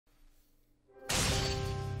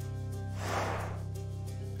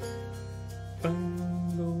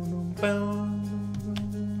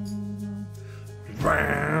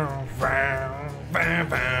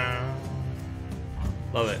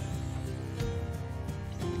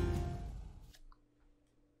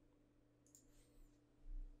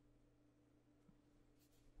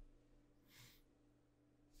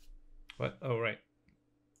What? Oh, right.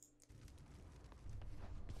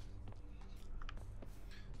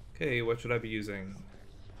 Okay, what should I be using?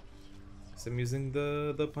 So I'm using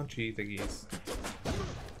the punchy thingies.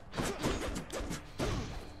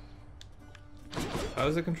 How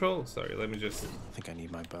does it control? Sorry, let me just... I think I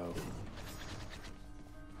need my bow.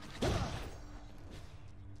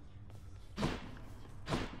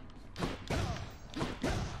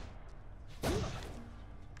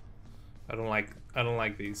 I don't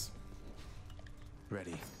like these.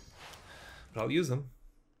 Ready. But I'll use them.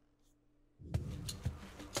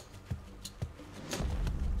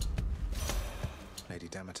 Lady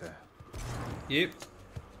Demeter. Yep.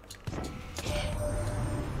 Our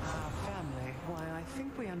family. Why, I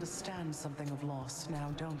think we understand something of loss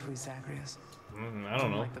now, don't we, Zagreus? I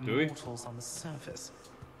don't know. Like the Do we? mortals on the surface.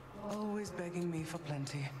 Always begging me for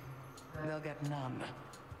plenty. They'll get none.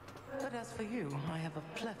 But as for you, I have a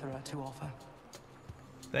plethora to offer.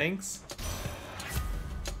 Thanks.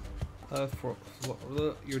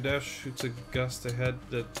 Your dash shoots a gust ahead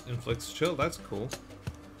that inflicts chill. That's cool.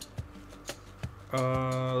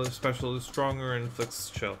 Special is stronger and inflicts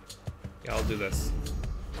chill. Yeah, I'll do this.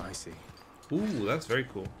 I see. Ooh, that's very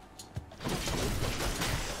cool.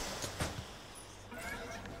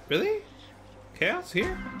 Really? Chaos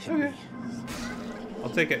here? Okay. I'll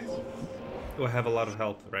take it. Oh, I have a lot of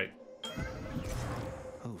health, right?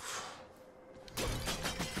 Oof.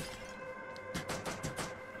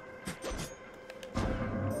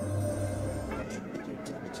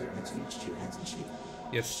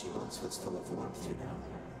 Yes. She once was full of warmth, you know.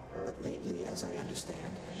 But lately, as I understand,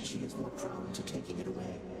 she is more prone to taking it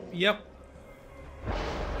away. Yep.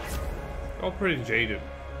 All pretty jaded.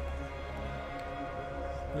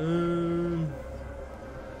 No,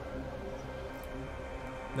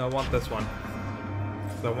 I want this one.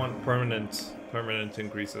 I want permanent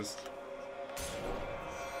increases.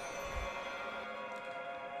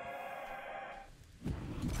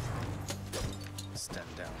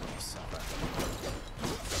 Stand down, supper.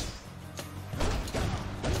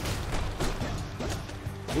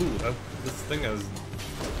 Ooh, this thing has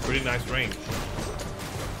pretty nice range.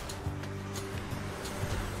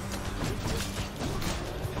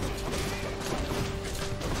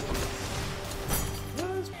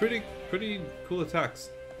 That's pretty cool attacks.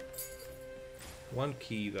 One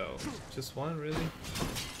key though. Just one, really?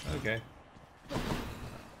 Okay.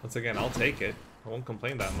 Once again, I'll take it. I won't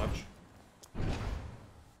complain that much.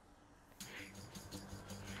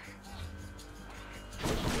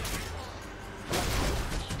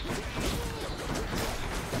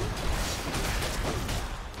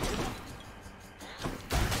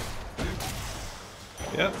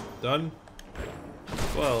 Yep, done.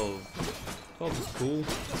 12. 12 is cool.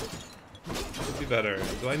 Could be better.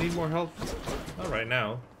 Do I need more health? Not right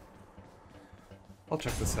now. I'll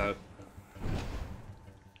check this out.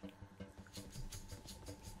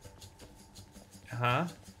 Huh?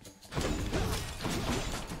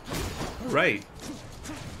 Right.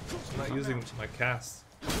 I'm not using my cast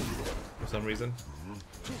for some reason.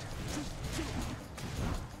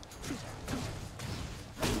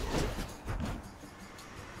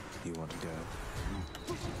 You want to go?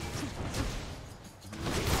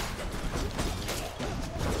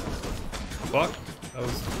 Fuck, that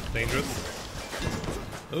was dangerous.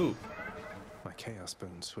 Ooh, My Chaos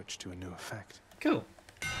Bone switched to a new effect. cool.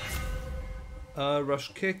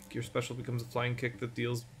 Rush kick. Your special becomes a flying kick that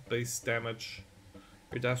deals base damage.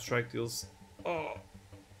 Your dash strike deals... Oh.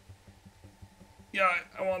 Yeah,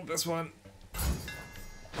 I want this one.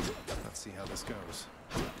 Let's see how this goes.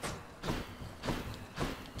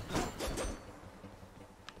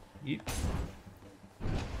 Yeet.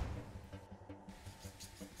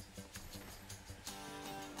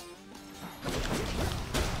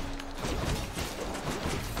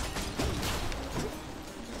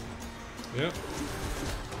 Yep.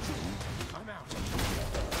 I'm out.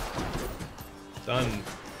 Done.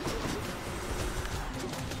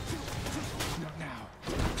 Not now.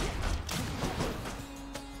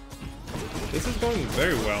 This is going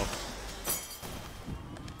very well.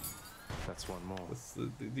 That's one more.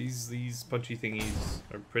 These punchy thingies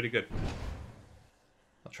are pretty good.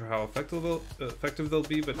 Not sure how effective they'll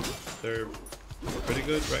be, but they're pretty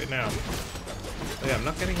good right now. Oh yeah, I'm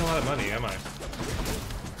not getting a lot of money, am I?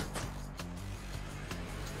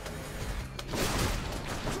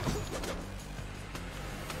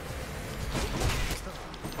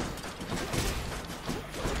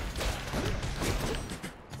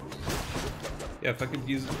 Yeah, if I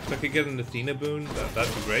could get an Athena boon,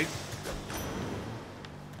 that'd be great.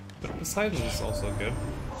 But Poseidon is also good.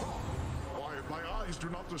 Why, my eyes do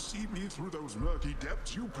not deceive me through those murky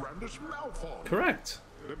depths you brandish Malphon. Correct.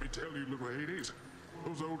 Let me tell you, little Hades,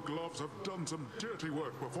 those old gloves have done some dirty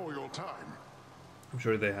work before your time. I'm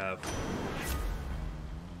sure they have.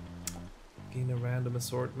 Gain a random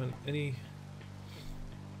assortment. Any...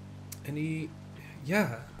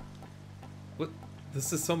 Yeah. What?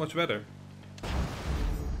 This is so much better.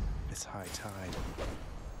 It's high tide.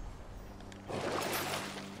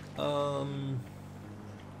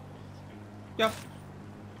 Yep.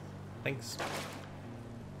 Thanks.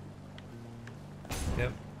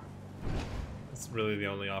 Yep. That's really the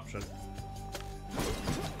only option.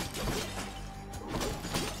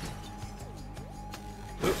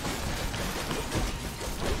 Oop.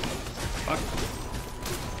 Fuck.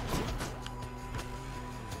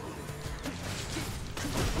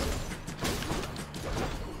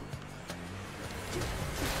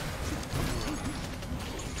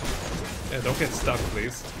 Yeah, don't get stuck,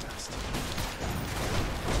 please.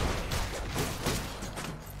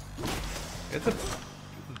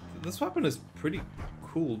 This weapon is pretty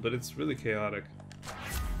cool, but it's really chaotic.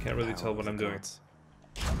 Can't really tell what I'm doing.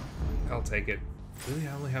 I'll take it. Really,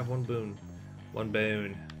 I only have one boon. One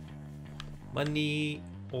boon. Money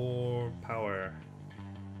or power.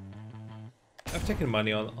 I've taken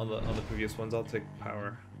money on the previous ones. I'll take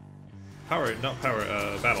power. Power, not power.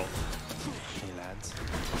 Battle. Hey lads.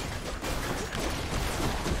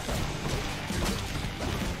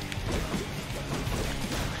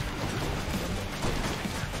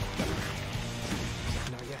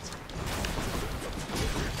 Not yet.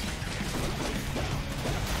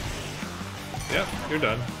 Yep, you're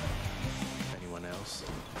done. Anyone else?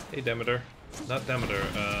 Hey, Demeter. Not Demeter,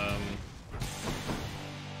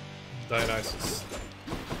 Dionysus.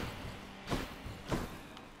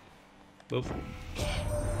 Boop.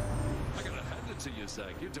 I gotta hand it to you,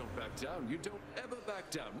 Zag. You don't back down. You don't ever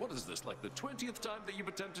back down. What is this, like the 20th time that you've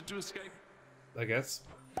attempted to escape? I guess.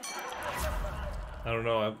 I don't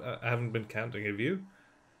know, I haven't been counting. Have you?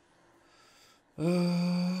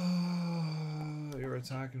 Your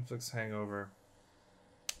attack inflicts hangover.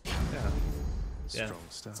 Yeah. Yeah. Strong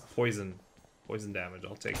stuff. Poison. Poison damage,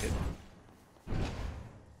 I'll take it.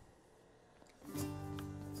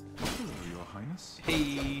 Hello, Your Highness.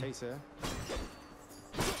 Hey! Hey, sir.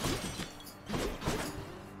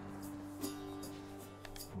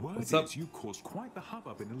 Word What's is up? you caused quite the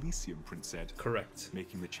hubbub in Elysium, Prince Ed. Correct.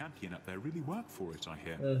 Making the champion up there really work for it, I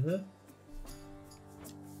hear. Mm-hmm.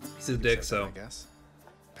 He's a dick, so. I guess.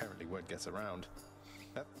 Apparently word gets around.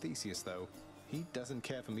 That Theseus, though, he doesn't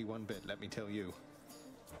care for me one bit, let me tell you.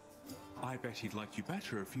 I bet he'd like you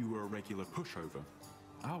better if you were a regular pushover.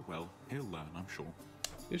 Oh well, he'll learn, I'm sure.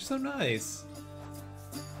 You're so nice.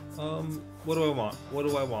 What do I want? What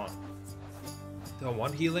do I want? Do I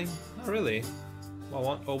want healing? Not really. Do I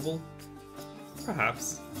want Obel?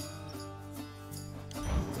 Perhaps.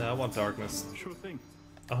 No, I want darkness. Sure thing.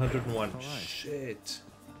 101. All right. Shit.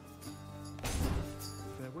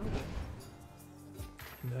 Farewell then.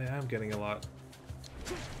 No, I am getting a lot.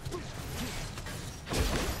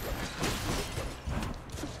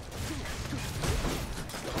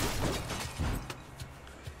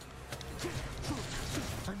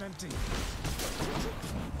 I'm empty.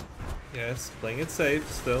 Yes, playing it safe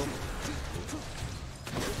still.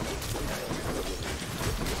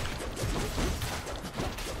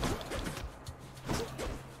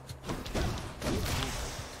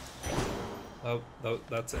 Oh,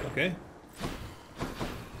 that's it. Okay.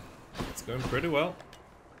 It's going pretty well.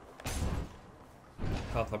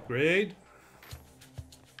 Health upgrade.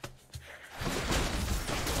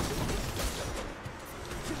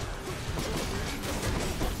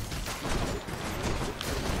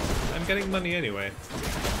 I'm getting money anyway.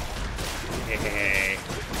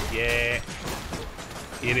 Yeah.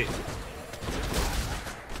 Eat it.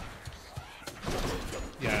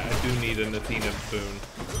 Yeah, I do need an Athena boon.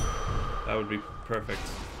 That would be perfect.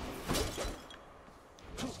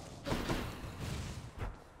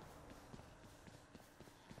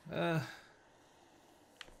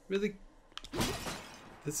 Really?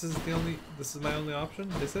 This is my only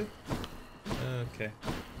option, is it? Okay.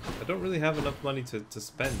 I don't really have enough money to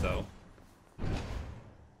spend though.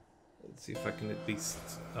 Let's see if I can at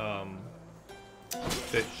least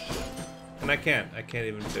fish. And I can't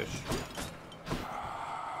even fish.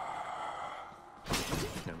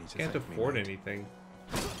 No need to Can't thank me, afford mate. anything.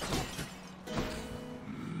 I'll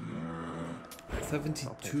pay for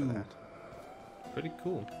 72. that. Pretty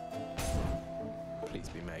cool. Please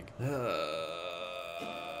be Meg.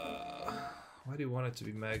 Why do you want it to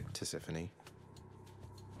be Meg? Tisiphone.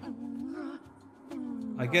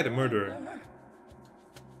 I get a murderer.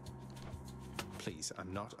 Please,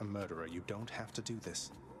 I'm not a murderer. You don't have to do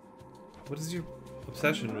this. What is your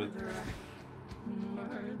obsession with?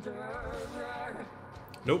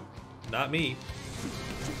 Nope, not me.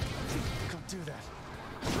 Can't do that.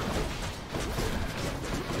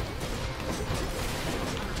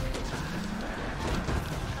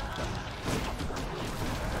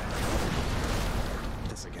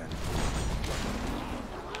 This again.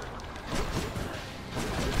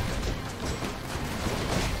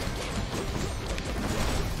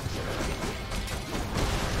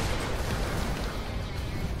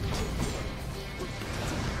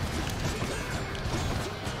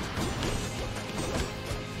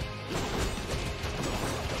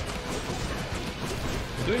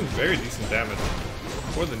 Doing very decent damage.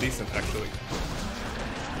 More than decent, actually.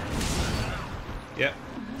 Yep.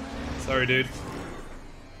 Sorry, dude.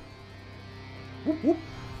 Whoop, whoop.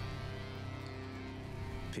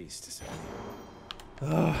 Peace to say.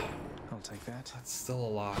 Ugh, I'll take that. that's still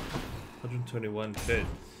a lot. 121 fit.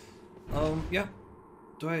 Yeah.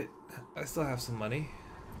 Do I still have some money.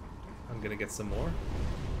 I'm gonna get some more.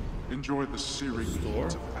 Enjoy the searing Store?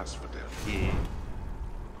 heat of asphodel. Yeah.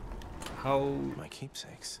 How My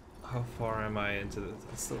keepsakes. far am I into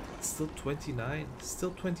this? Still 29?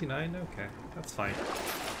 Still 29? Okay, that's fine.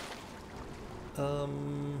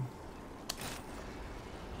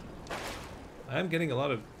 I am getting a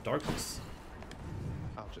lot of darkness.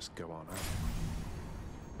 I'll just go on up.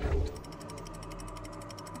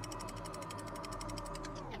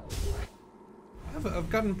 I've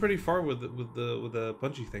gotten pretty far with the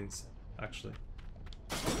punchy things, actually.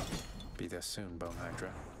 Be there soon, Bone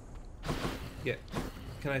Hydra. Yeah.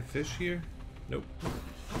 Can I fish here? Nope.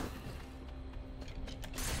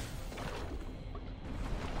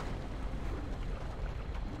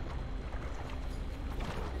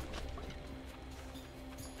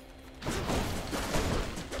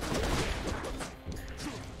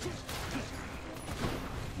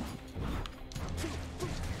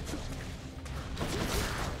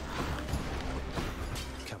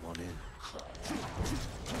 Come on in.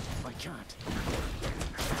 I can't.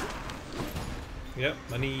 Yep,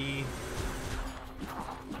 money.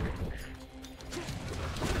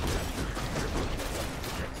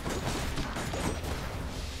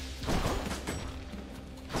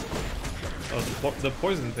 Oh, the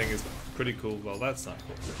poison thing is pretty cool. Well, that's not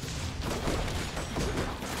cool.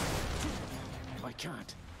 I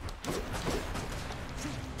can't.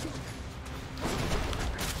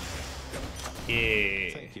 Yeah.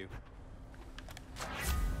 Thank you.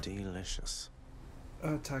 Delicious.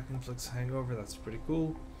 Attack inflicts hangover. That's pretty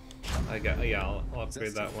cool. I'll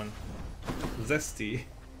upgrade that one. Zesty.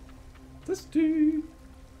 Zesty.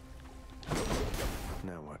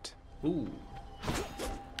 Now what? Ooh.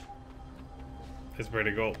 It's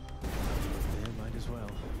pretty cool. Yeah, might as well.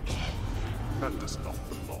 That does not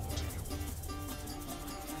belong to you.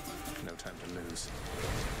 No time to lose.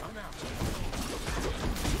 I'm out.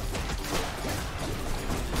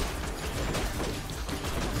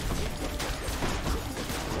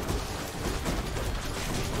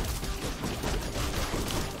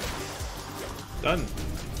 Done.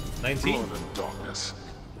 19. Blood and darkness.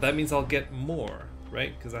 That means I'll get more,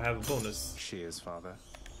 right? Because I have a bonus. Cheers, father.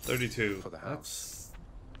 32. For the house. That's...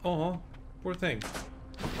 Oh, poor thing.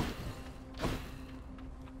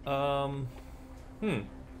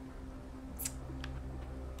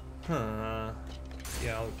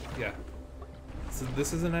 Yeah, yeah. So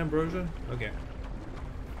this is an ambrosia? Okay.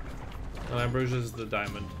 No, ambrosia is the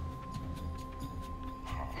diamond.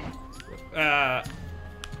 Hey,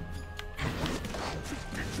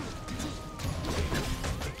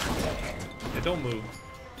 don't move.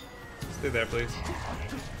 Stay there, please.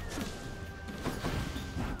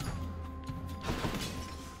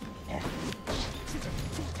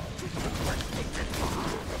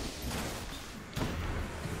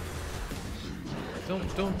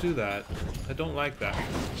 Don't do that. I don't like that.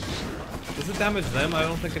 Does it damage them? I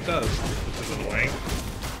don't think it does, which is annoying.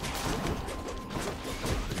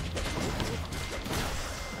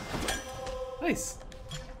 Nice.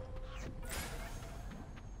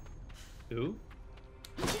 Ooh.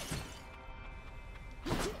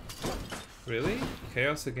 Really?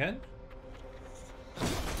 Chaos again?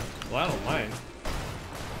 Well, I don't mind.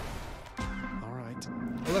 All right.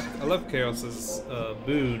 I love Chaos's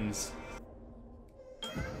boons.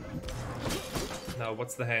 Now,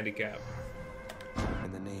 what's the handicap?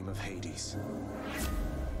 In the name of Hades.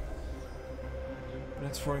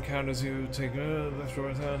 That's 4 encounters you take. That's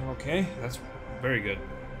okay, that's very good.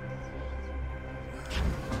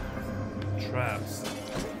 Traps.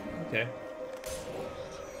 Okay.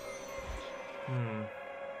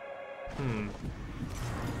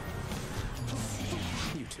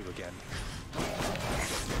 You two again.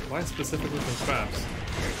 Why specifically from traps?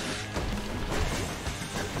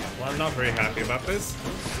 Well, I'm not very happy about this.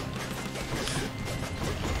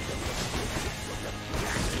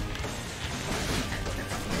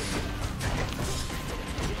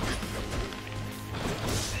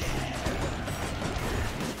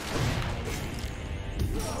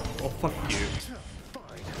 Oh, fuck you.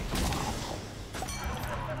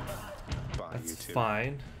 That's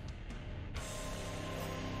fine.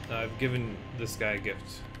 I've given this guy a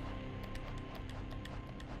gift.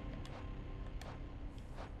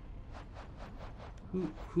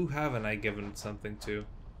 Who haven't I given something to?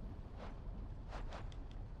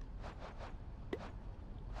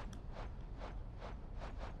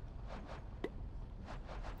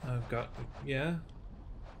 I've got, yeah.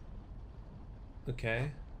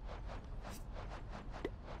 Okay.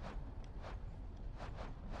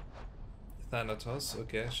 Thanatos,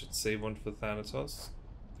 okay, I should save one for Thanatos.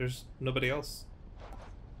 There's nobody else.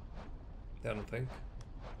 I don't think.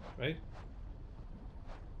 Right?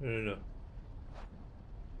 No.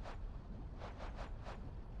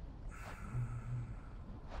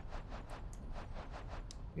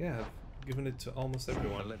 Yeah, I've given it to almost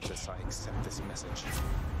everyone. Olympus, I accept this message.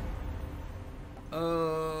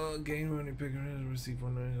 Gain when you pick it, receive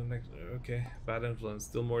one in the next. Okay, bad influence.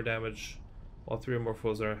 Deal more damage. All 3 or more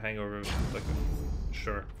foes are hangover. Like,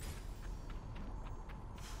 sure.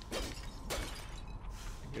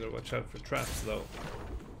 You gotta watch out for traps, though.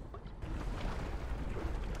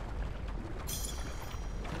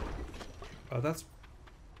 Oh, that's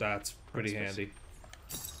pretty handy.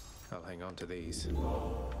 I'll hang on to these.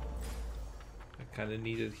 I kind of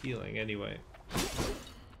needed healing anyway.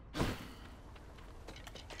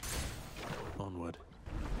 Onward.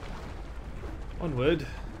 Onward.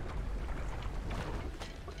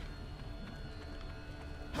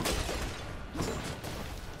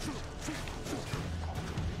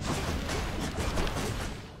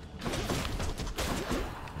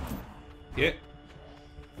 Yeah.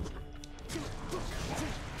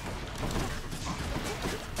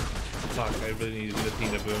 Fuck, I really needed the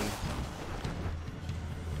Athena boon.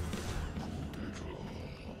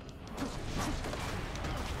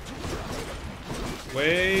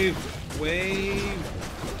 Wave! Wave!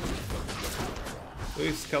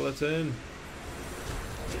 Wave, skeleton!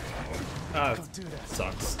 Ah, that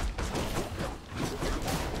sucks.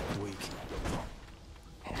 Weak.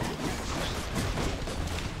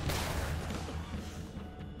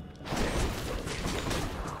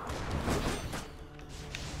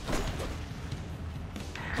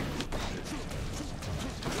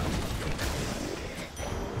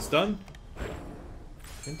 It's done?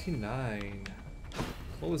 29.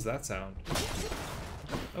 What was that sound?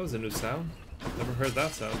 That was a new sound. Never heard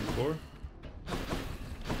that sound before.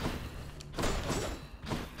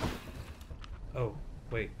 Oh,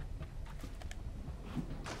 wait.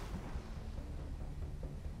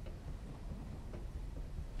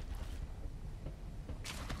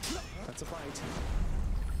 That's a bite.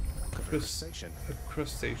 Crustacean. A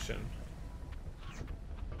crustacean.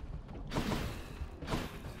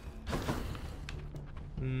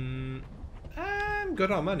 I'm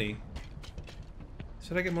good on money.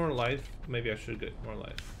 Should I get more life? Maybe I should get more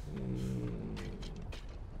life.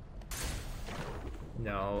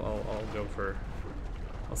 No, I'll go for...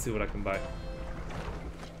 I'll see what I can buy.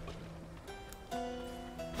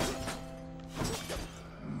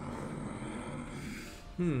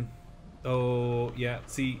 Oh, yeah.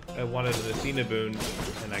 See, I wanted an Athena boon,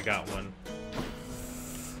 and I got one.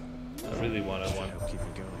 I really wanted one. I'll keep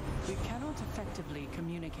it going. We cannot effectively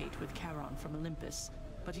communicate with Charon from Olympus,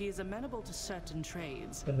 but he is amenable to certain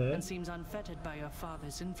trades and seems unfettered by your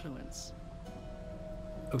father's influence.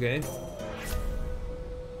 Okay.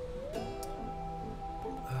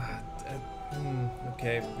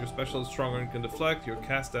 Okay, your special is stronger and can deflect. Your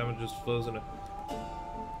cast damage just flows in a...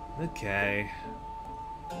 Okay.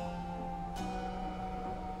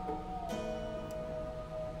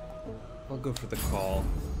 I'll go for the call.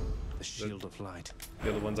 The shield of light. The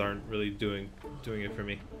other ones aren't really doing it for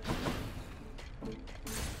me.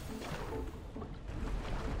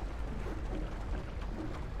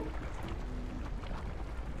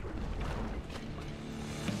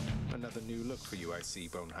 Another new look for you, I see,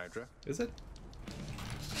 Bone Hydra. Is it?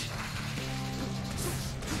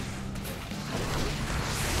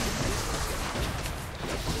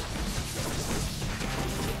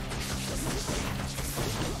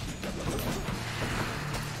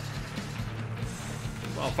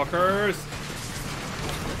 Motherfuckers!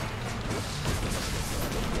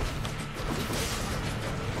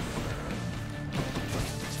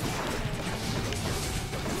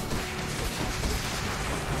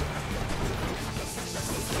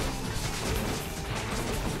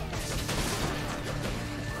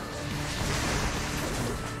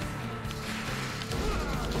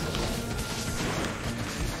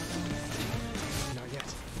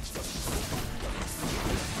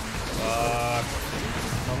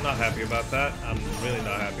 happy about that. I'm really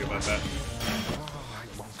not happy about that. Oh, I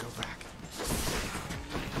won't go back.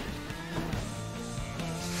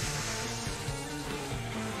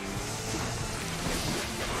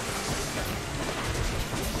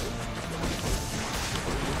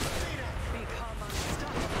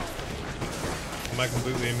 Am I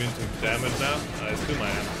completely immune to damage now? I assume I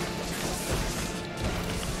am.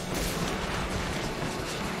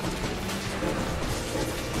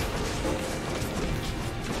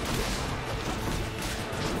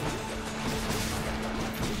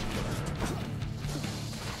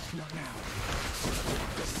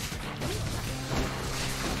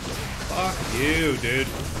 Fuck you, dude.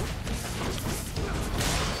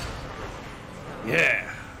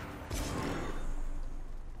 Yeah.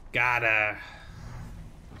 Gotta.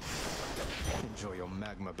 Enjoy your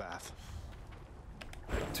magma bath.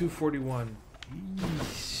 241.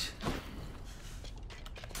 Yeesh.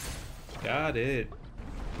 Got it.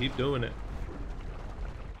 Keep doing it.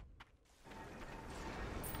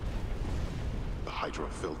 The Hydra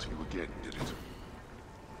fell to you again, did it?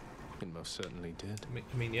 It most certainly did.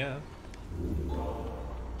 I mean, yeah.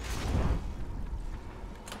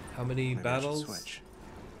 How many Maybe I should battles? switch.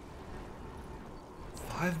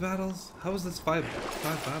 5 battles? How is this five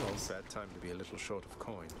battles? Bad time to be a little short of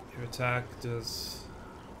coin. Your attack does...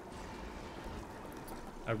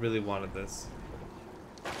 I really wanted this.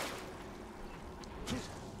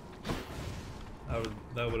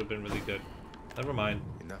 That would have been really good. Never mind.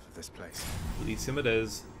 Enough of this place. Elysium it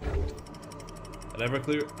is. I've never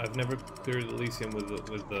cleared Elysium with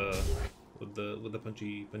the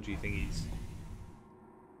punchy thingies.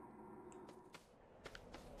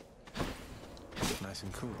 Nice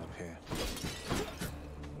and cool up here.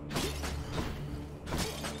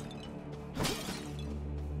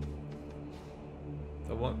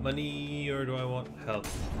 Do I want money or do I want health?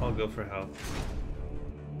 I'll go for health.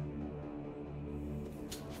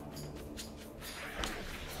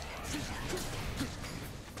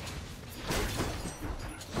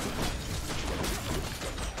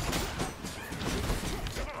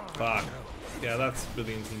 Fuck. Yeah, that's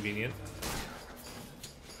really inconvenient.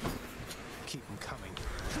 Keep them coming.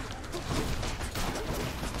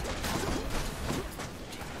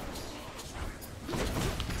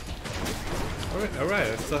 Alright,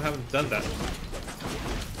 I still haven't done that.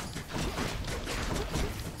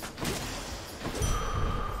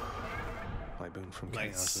 My boon from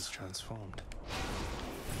Nice. chaos is transformed.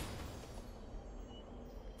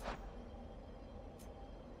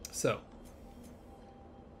 So,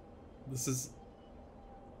 this is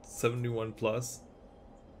 71 plus,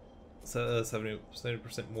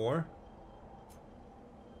 70% more.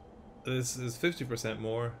 This is 50%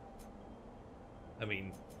 more. I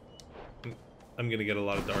mean, I'm gonna get a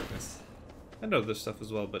lot of darkness. I know this stuff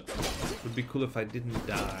as well, but it would be cool if I didn't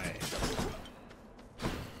die.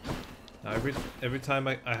 Now, every time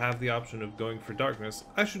I have the option of going for darkness,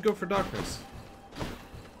 I should go for darkness.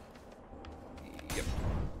 Yep.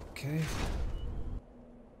 Okay.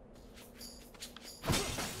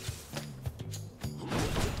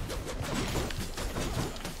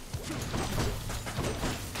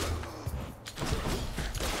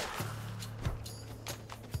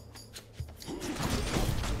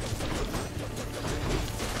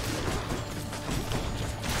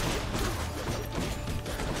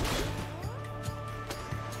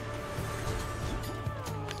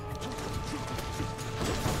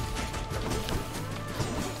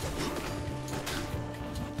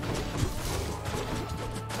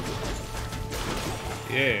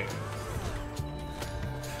 Yeah.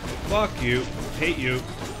 Fuck you. Hate you.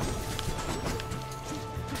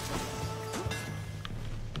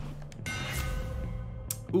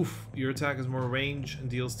 Oof. Your attack has more range and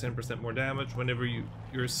deals 10% more damage whenever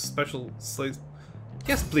your special slays.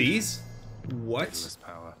 Yes, please. What? Endless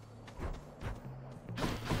power.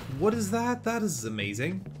 What is that? That is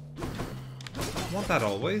amazing. I want that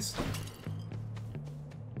always.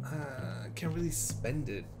 Can't really spend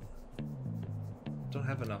it. Don't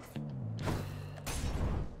have enough.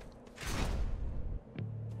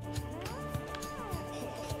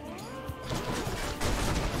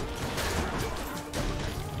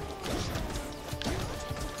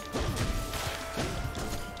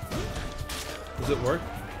 Does it work?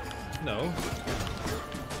 No.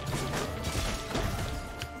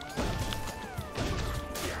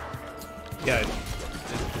 Yeah, it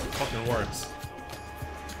fucking works.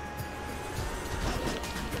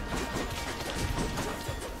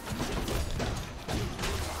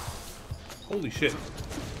 Holy shit.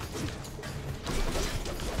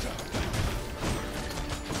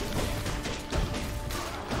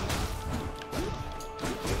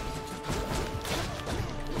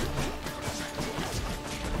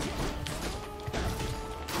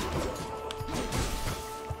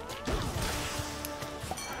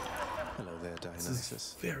 This is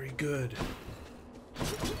Dionysus. very good.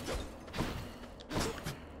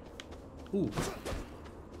 Ooh.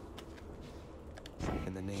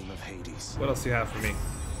 In the name of Hades. What else do you have for me?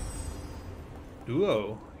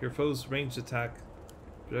 Duo. Your foe's ranged attack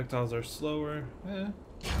projectiles are slower.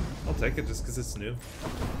 I'll take it just because it's new.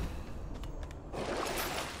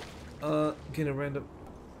 Get a random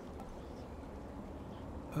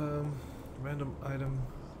item.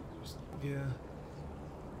 Just, yeah.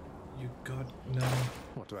 You got no.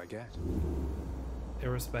 What do I get?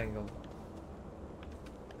 Aerospangle.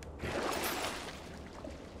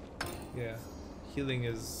 Yeah. Healing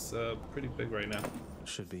is pretty big right now.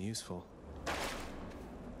 Should be useful.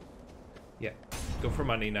 Yeah. Go for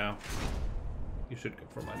money now. You should go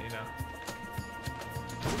for money now.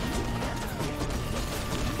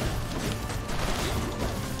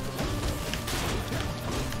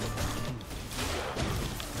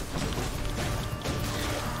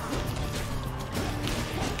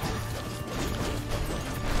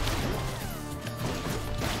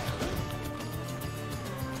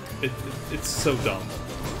 It's so dumb.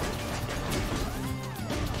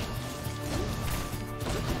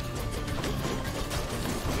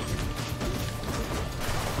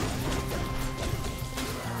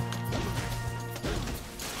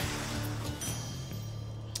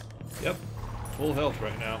 Yep, full health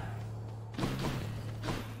right now.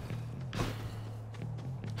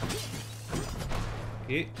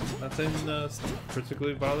 Okay, nothing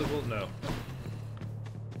particularly valuable? No.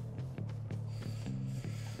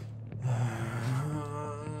 I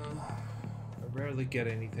rarely get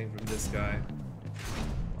anything from this guy.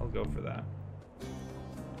 I'll go for that.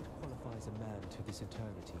 Qualifies a man to this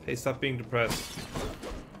eternity. Hey, stop being depressed.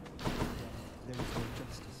 There is no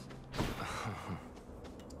justice.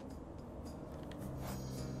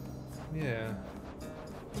 Yeah.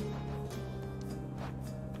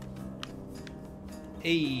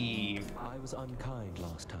 Hey. I was unkind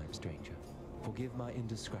last time, stranger. Forgive my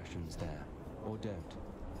indiscretions there, or don't.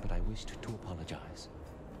 But I wished to apologize.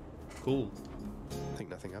 Cool. Think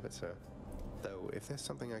nothing of it, sir. Though, if there's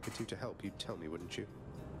something I could do to help, you'd tell me, wouldn't you?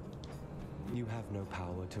 You have no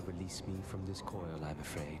power to release me from this coil, I'm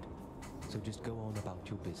afraid. So just go on about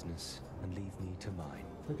your business and leave me to mine.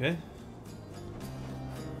 Okay.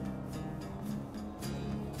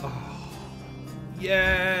 Oh.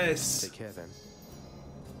 Yes! Take care then.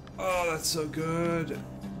 Oh, that's so good.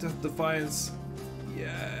 Death Defiance.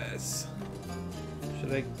 Yes.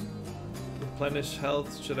 Should I replenish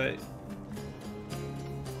health? Should I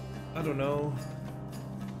don't know.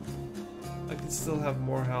 I can still have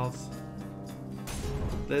more health.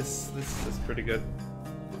 This is pretty good.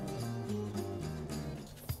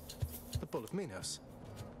 The Bull of Minos.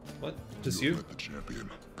 What? Just You you? have met the champion,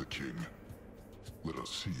 the king. Let us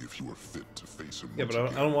see if you are fit to face him. Yeah, once but I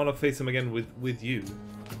again. don't want to face him again with you.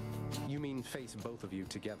 You mean face both of you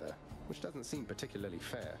together, which doesn't seem particularly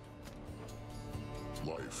fair.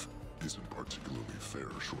 Life isn't particularly fair,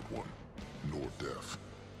 short one, nor death.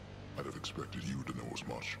 I'd have expected you to know as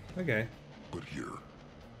much. Okay. But here,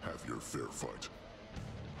 have your fair fight.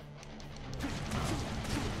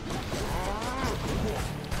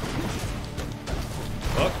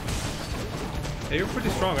 Fuck. Hey, you're pretty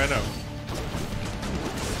strong, I know.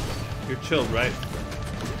 You're chilled, right?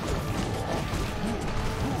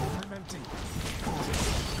 I'm empty.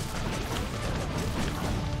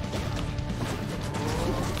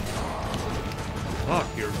 Fuck,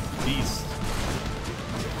 you're a beast.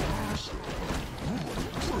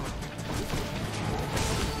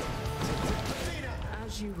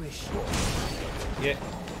 As you wish. Yeah.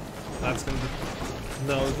 That's gonna be...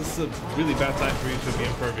 No, this is a really bad time for you to be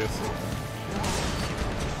impervious.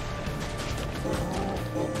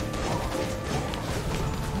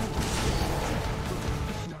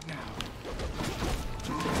 Not now.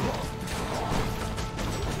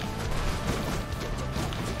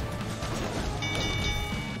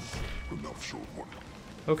 Enough, short one.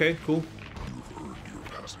 Okay, cool. You've earned your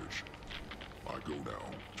passage. I go now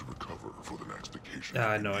to recover for the next occasion.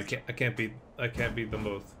 No, I can't beat them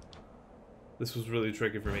both. This was really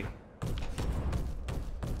tricky for me.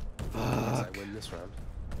 As I Fuck. win this round.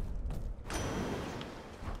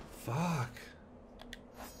 Fuck.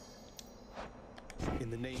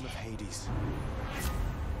 In the name of Hades.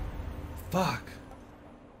 Fuck.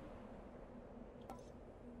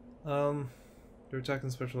 Your attack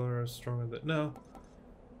and special are stronger than... No.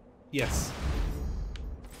 Yes.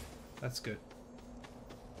 That's good.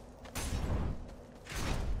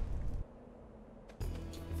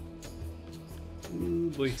 Ooh,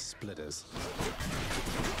 boy. Splitters.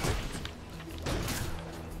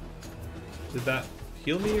 Did that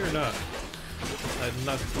heal me or not? I'm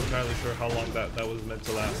not entirely sure how long that was meant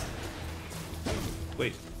to last.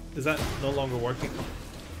 Wait, is that no longer working?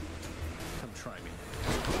 Come try me.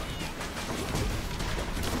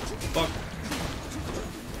 Fuck.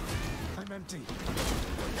 I'm empty.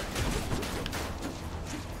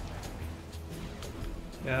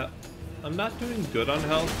 Yeah, I'm not doing good on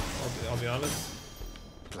health, I'll be honest.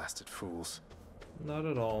 Blasted fools. Not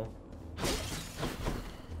at all.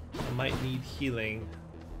 I might need healing.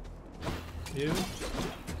 You?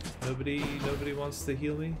 Nobody wants to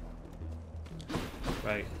heal me?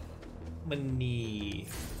 Right. Money.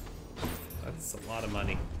 That's a lot of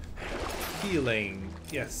money. Healing.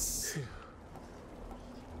 Yes.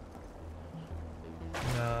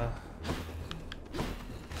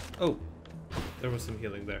 Oh. There was some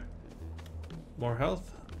healing there. More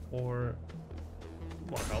health? Or...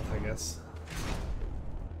 more health, I guess.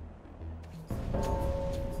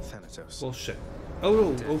 Thanatos. Bullshit.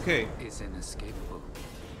 Oh, okay. Is inescapable.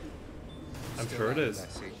 I'm Still sure it on, is.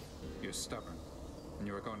 Bessie. You're stubborn, and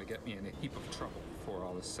you are going to get me in a heap of trouble before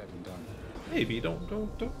all is said and done. Maybe don't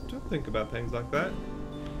think about things like that.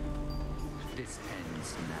 This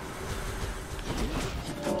ends now.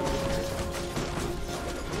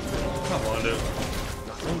 Come on, dude.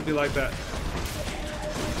 Don't be like that.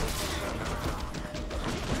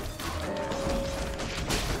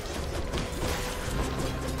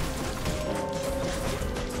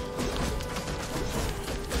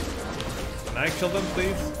 Can I kill them,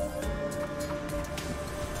 please?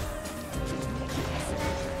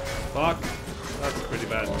 Fuck. That's pretty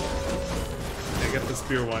bad. I get the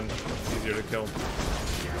spear one. It's easier to kill.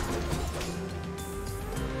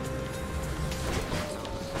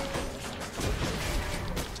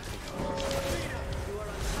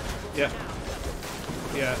 Yeah.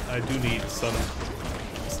 Yeah, I do need some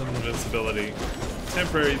invincibility.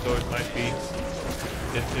 Temporary though it might be.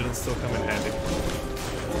 It'll still come in handy.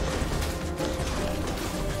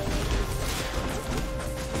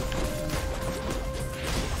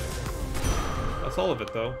 That's all of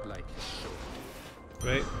it though. Like,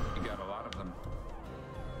 Right? you got a lot of them.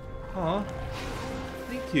 Aw.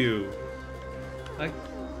 Thank you.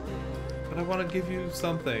 But I want to give you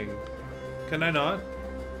something. Can I not?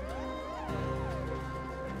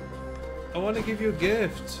 I want to give you a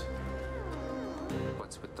gift.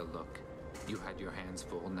 What's with the look? You had your hands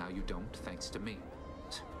full, now you don't, thanks to me.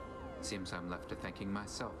 Seems I'm left to thanking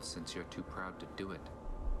myself, since you're too proud to do it.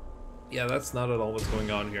 Yeah, that's not at all what's going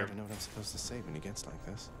on here. I don't know what I'm supposed to say when he gets like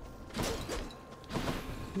this.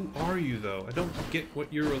 Who are you, though? I don't get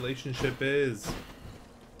what your relationship is.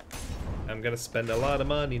 I'm gonna spend a lot of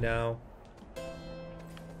money now.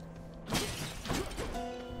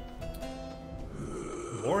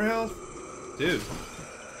 More health? Dude.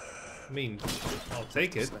 I mean, I'll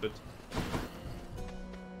take it, but...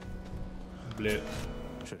 Bleh.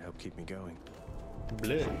 Should help keep me going.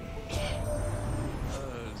 Bleh.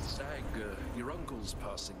 Zag, your uncle's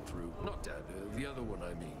passing through. Not Dad, the other one,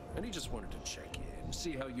 I mean. And he just wanted to check in,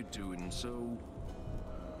 see how you're doing, so...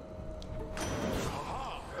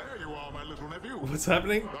 Aha! There you are, my little nephew. What's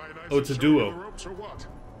happening? Nice Oh, it's a to show you duo. the ropes or what?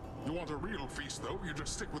 You want a real feast, though? You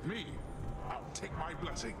just stick with me. I'll take my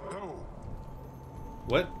blessing. Go.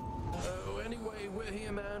 What? Oh, anyway, we're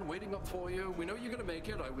here, man, waiting up for you. We know you're gonna make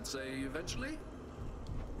it, I would say, eventually.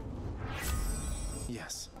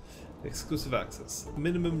 Yes. Exclusive access.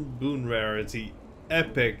 Minimum boon rarity.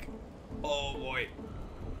 Epic. Oh boy.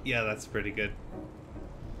 Yeah, that's pretty good.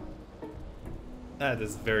 That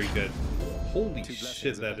is very good. Holy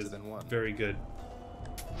shit, that is very good.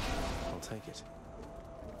 I'll take it.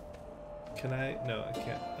 Can I? No, I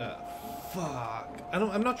can't. Fuck.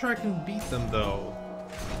 I'm not sure I can beat them though.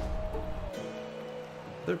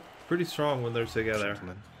 They're pretty strong when they're together.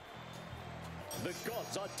 Gentlemen. The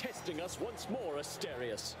gods are testing us once more,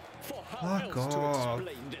 Asterius. For how Fuck else off. to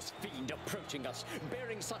explain this fiend approaching us,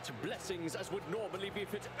 bearing such blessings as would normally be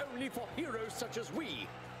fit only for heroes such as we?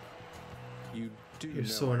 You do You're know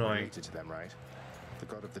so I'm annoying. related to them, right? The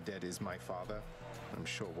god of the dead is my father. I'm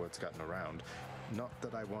sure word's gotten around. Not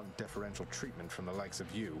that I want deferential treatment from the likes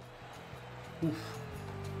of you.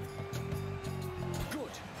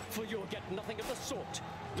 Good, for you'll get nothing of the sort.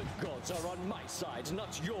 The gods are on my side,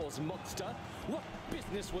 not yours, monster. What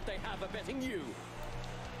business would they have abetting you?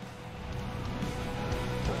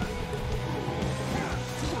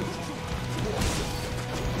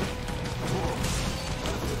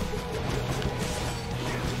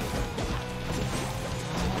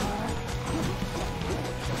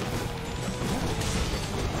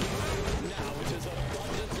 Now it is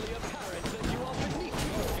abundantly apparent that you are beneath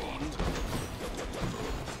me, fiend.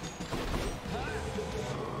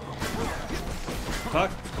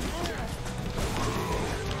 Fuck.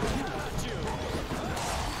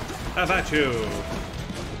 How about you?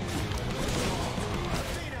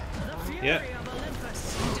 Yep.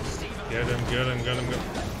 Get him, get him, get him, get him.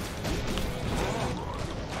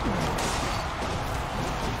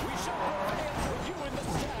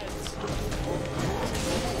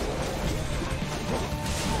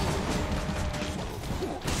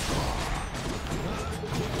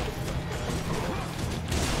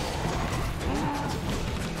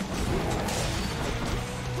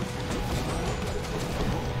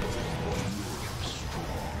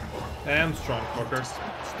 I am strong, fucker.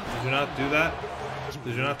 Did you not do that?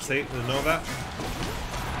 Did you not say know that?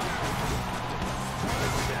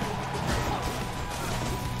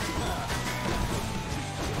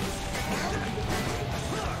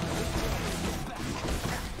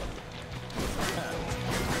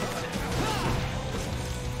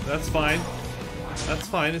 That's fine. That's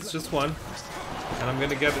fine, it's just one. And I'm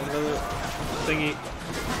gonna get another thingy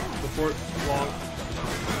before long.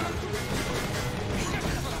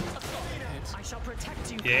 I shall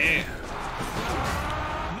protect you. Yeah.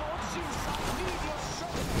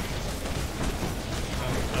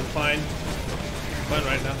 I'm fine. I'm fine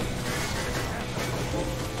right now.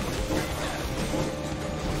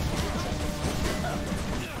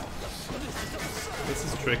 This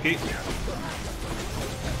is tricky.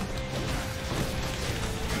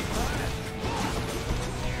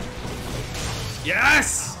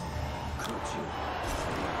 Yes!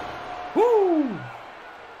 Woo!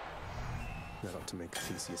 That ought to make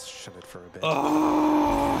Theseus shut it for a bit.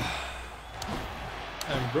 Oh!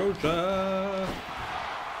 Ambrosia!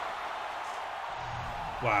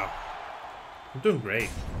 Wow. I'm doing great.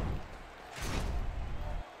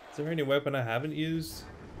 Is there any weapon I haven't used?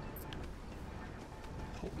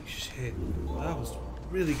 Holy shit. That was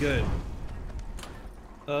really good.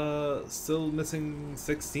 Still missing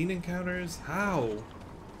 16 encounters? How?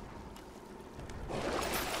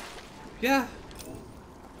 Yeah.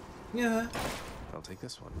 Yeah. I'll take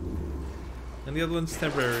this one. And the other one's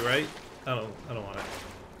temporary, right? I don't want it.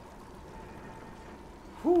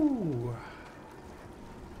 Whoo.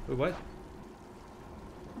 Wait, what?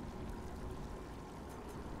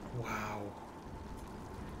 Wow.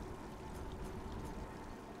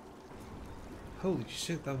 Holy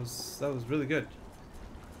shit, that was really good.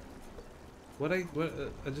 I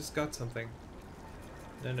just got something.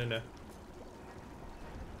 No.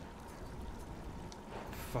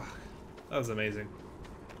 Fuck. That was amazing.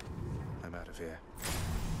 I'm out of here.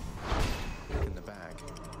 In the bag.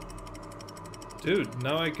 Dude,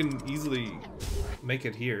 now I can easily make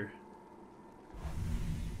it here.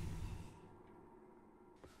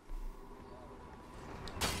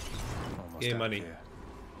 Almost Yay, out money. here.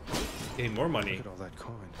 Yay, more money. Look at all that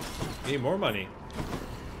coin. Yay, more money.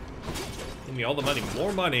 Give me all the money.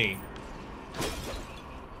 More money.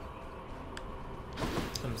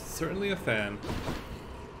 I'm certainly a fan.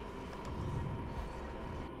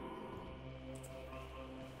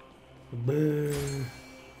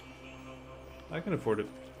 I can afford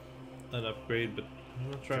an upgrade, but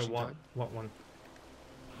I'm not sure I want one.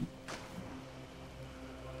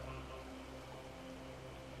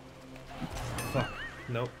 Fuck.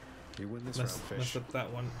 Nope. You win this round, fish. Messed up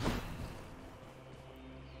that one.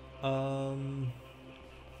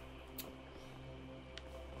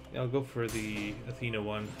 Yeah, I'll go for the Athena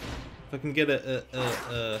one. If I can get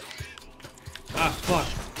ah, fuck.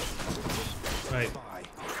 Right.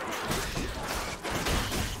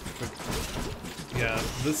 Yeah,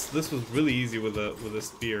 this was really easy with a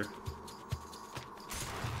spear.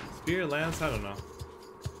 Spear, lance, I don't know.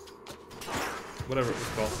 Whatever it was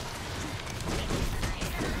called.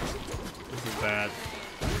 This is bad.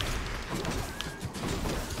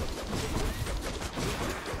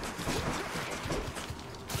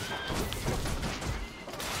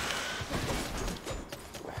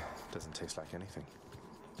 Doesn't taste like anything.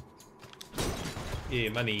 Yeah,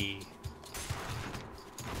 money.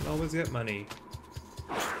 Can always get money.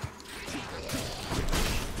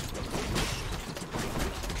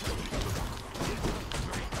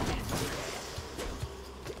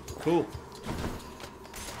 Cool.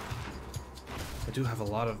 I do have a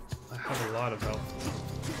lot of health.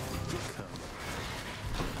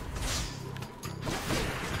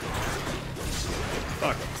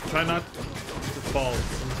 Fuck. Try not to fall in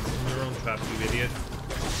your own trap, you idiot.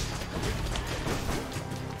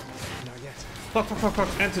 Not yet. Fuck.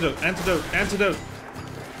 Antidote.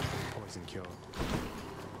 Poison cure.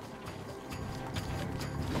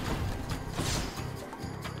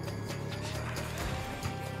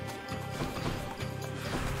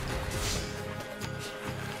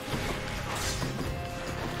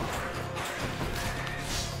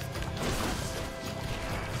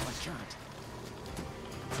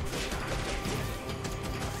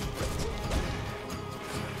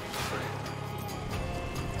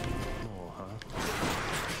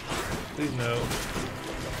 Please no.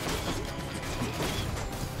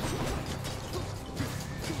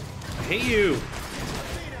 I hate you!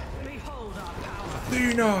 Behold our power.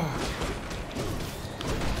 Athena!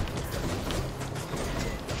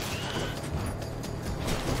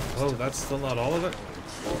 Oh, that's still not all of it?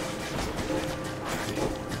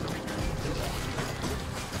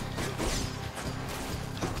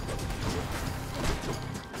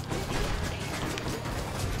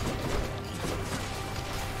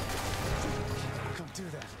 Don't do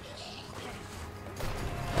that.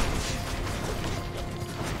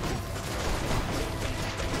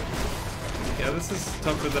 Yeah, this is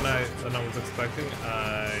tougher than I was expecting.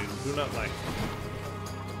 I do not like.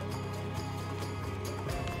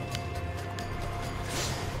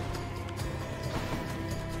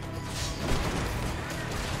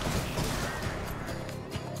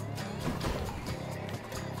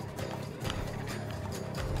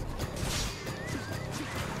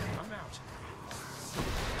 I'm out.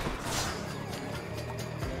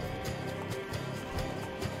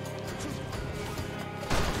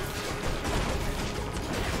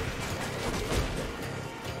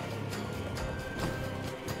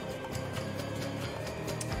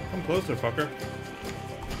 Come closer, fucker.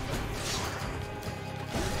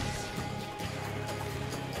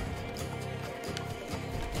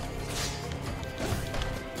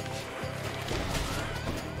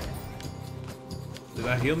 Did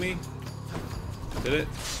that heal me? Did it?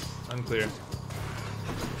 Unclear.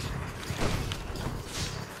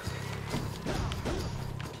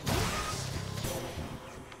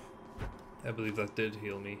 I believe that did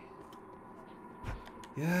heal me.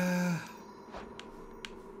 Yeah.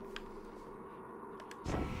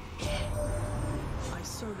 I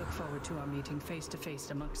so look forward to our meeting face to face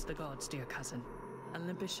amongst the gods, dear cousin.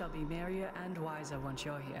 Olympus shall be merrier and wiser once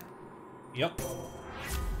you're here. Yep.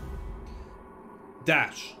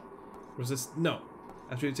 Dash. Resist. No.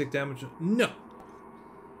 After you take damage. No.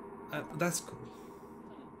 That's cool.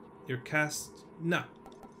 Your cast. No.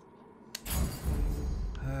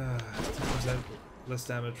 10% less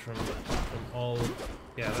damage from all.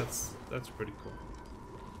 Yeah, that's pretty cool.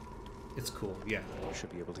 It's cool. Yeah.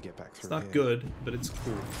 Should be able to get back through. It's not here. good, but it's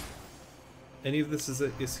cool. Any of this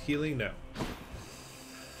is healing? No.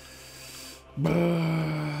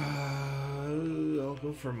 I'll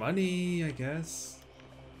go for money, I guess.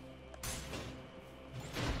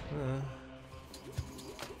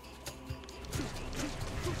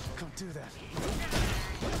 Can't do that.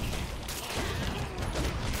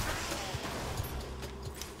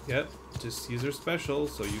 Yep, just use her special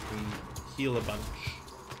so you can heal a bunch.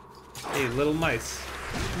 Hey, little mice.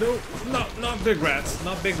 No, not big rats.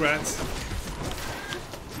 Not big rats.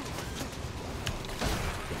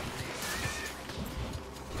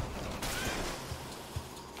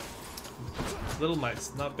 Little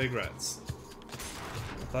mice, not big rats.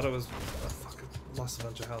 I thought it was... Oh, fuck, I lost a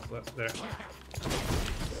bunch of health left there.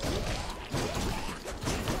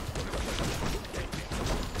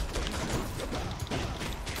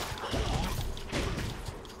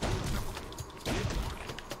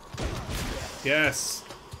 Yes!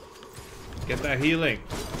 Get that healing.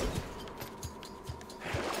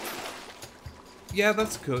 Yeah,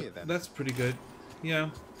 that's good. That's pretty good. Yeah.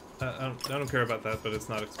 I don't care about that, but it's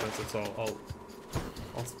not expensive, so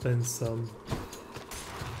I'll spend some.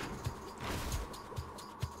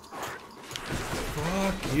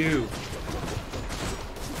 Fuck you.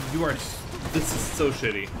 You are... This is so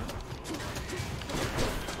shitty.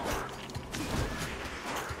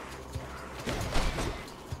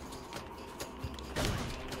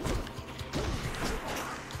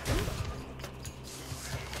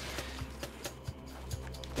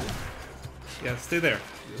 Yeah, stay there.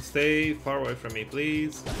 Stay far away from me,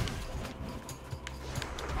 please.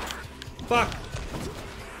 Fuck!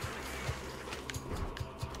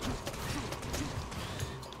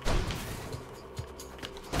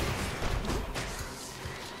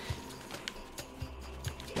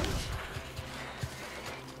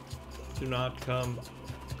 Do not come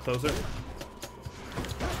closer.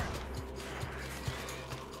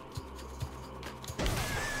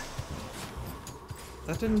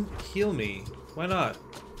 That didn't heal me. Why not?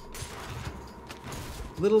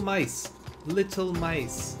 Little mice. Little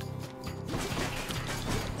mice.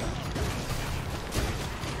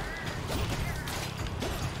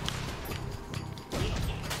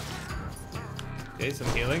 Okay, some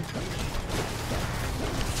healing.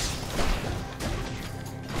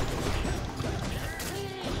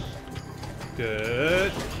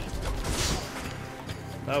 Good.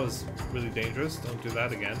 That was really dangerous. Don't do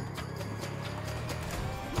that again.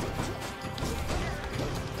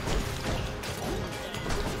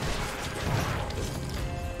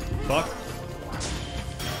 Fuck.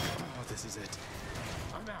 Oh, this is it.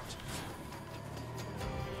 I'm out.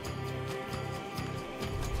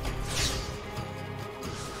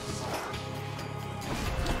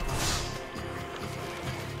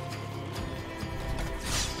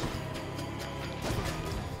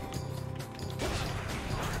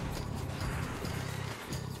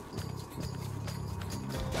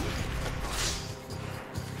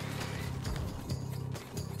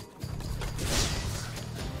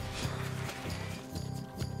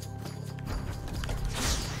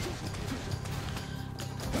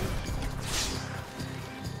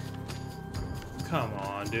 Come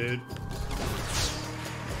on, dude.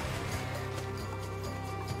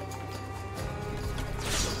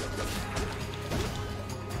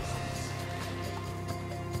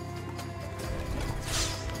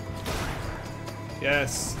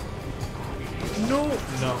 Yes. No.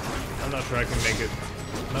 No. I'm not sure I can make it.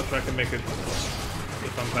 I'm not sure I can make it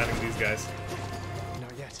if I'm fighting these guys.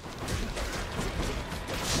 Not yet.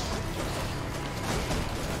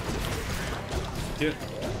 Dude.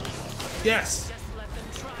 Yes.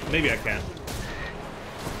 Maybe I can.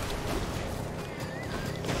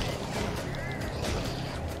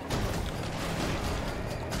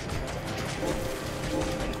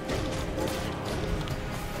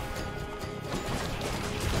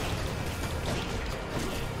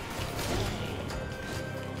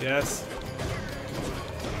 Yes.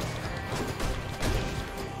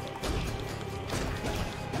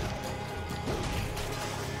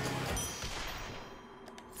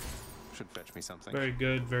 Should fetch me something. Very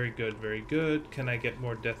good, very good, very good. Can I get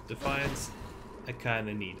more Death Defiance? I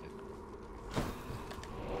kinda need it.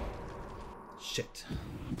 Shit.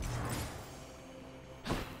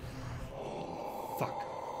 Fuck.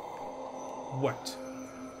 What?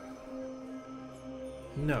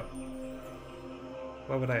 No.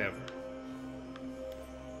 Why would I ever?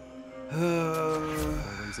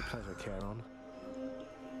 Always a pleasure, Charon.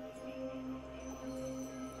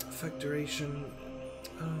 Effect duration.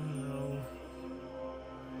 Oh no.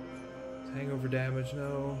 Hangover damage,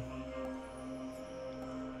 no.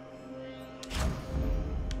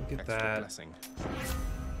 Look at Extra that. blessing.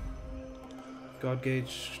 God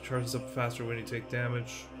gauge charges up faster when you take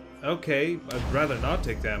damage. Okay, I'd rather not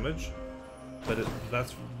take damage, but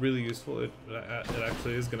that's really useful. It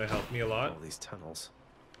actually is going to help me a lot. All these tunnels.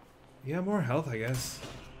 Yeah, more health, I guess.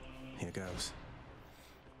 Here goes.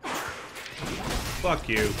 Fuck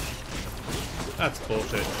you. That's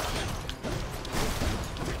bullshit.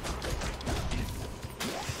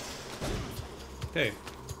 Okay,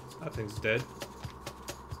 that thing's dead.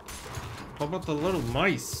 How about the little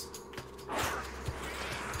mice?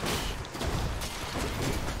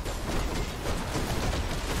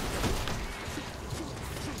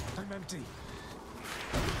 I'm empty.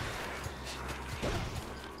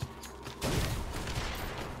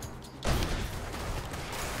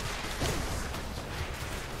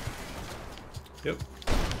 Yep.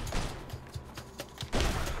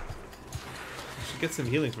 Should get some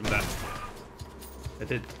healing from that. I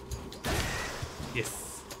did.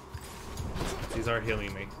 Yes. These are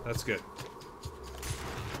healing me. That's good.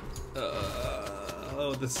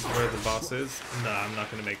 Oh, this is where the boss is? Nah, I'm not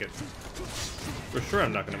gonna make it. For sure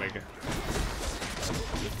I'm not gonna make it.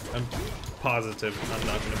 I'm positive I'm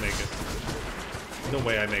not gonna make it. No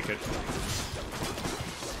way I make it.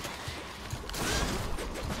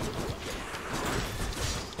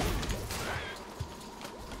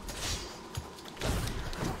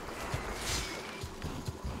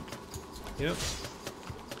 Yep.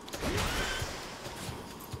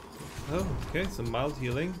 Oh, okay, some mild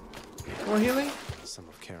healing. More healing? Some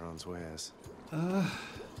of Charon's wares.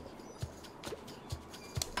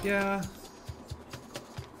 Yeah.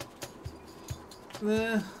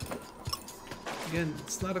 Again,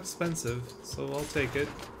 it's not expensive, so I'll take it.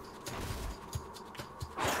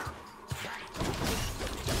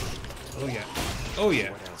 Oh yeah. Oh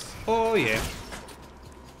yeah. Oh yeah.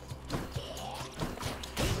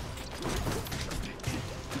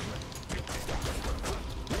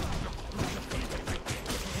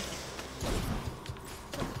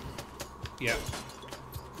 Yeah.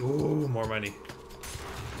 Ooh, more money.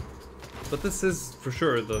 But this is for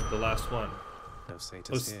sure the last one. No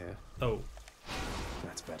satyrs here. Oh.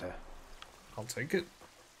 That's better. I'll take it,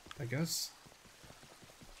 I guess.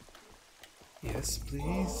 Yes,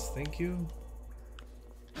 please. Thank you.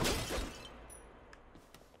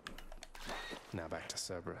 Now back to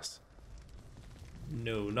Cerberus.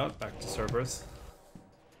 No, not back to Cerberus.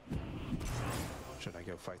 Should I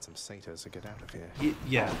go fight some satyrs or get out of here?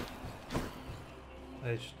 Yeah.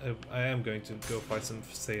 I am going to go fight some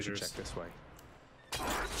satyrs. Check this way.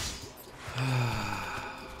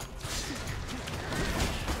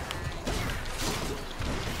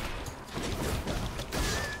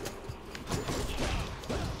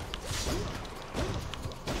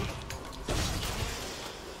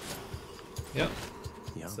 Yep.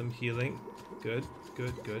 Some healing. Good,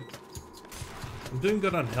 good, good. I'm doing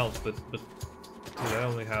good on health, but dude, I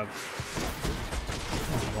only have.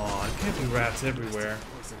 Come on, can't be rats everywhere.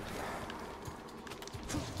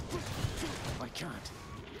 I can't.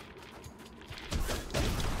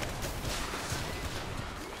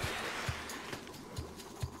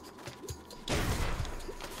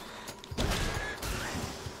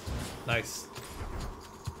 Nice.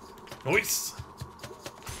 Nice.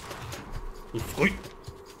 Oi.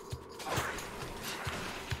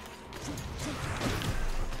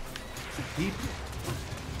 Keep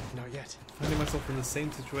Not yet. finding myself in the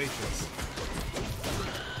same situations.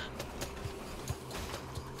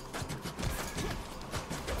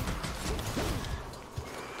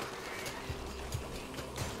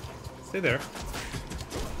 Stay there.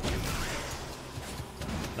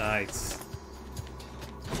 Nice.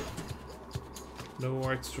 No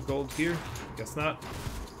more extra gold here? Guess not.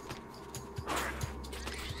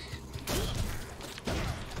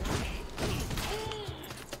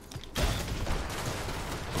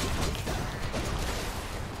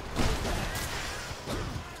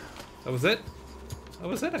 That was it? That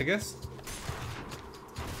was it, I guess.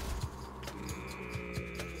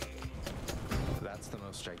 That's the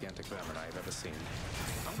most gigantic vermin I've ever seen.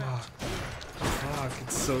 Fuck. Fuck,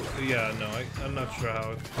 it's so... Yeah, no, I'm not sure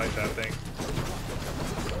how to fight that thing.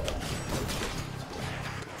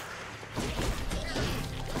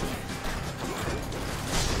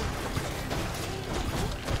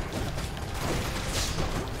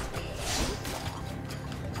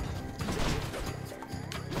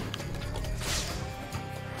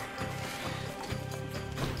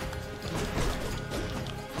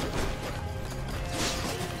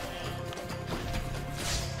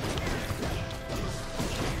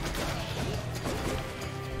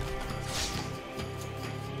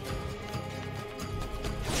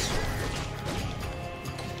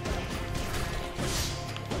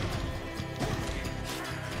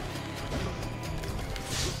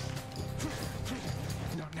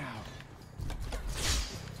 Not now.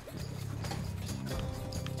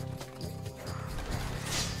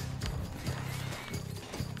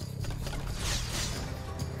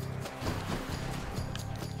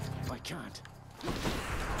 I can't.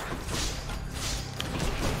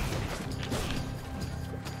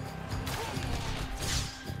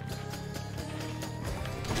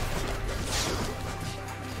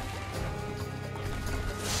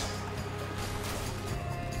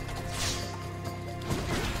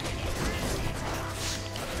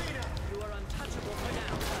 You are untouchable for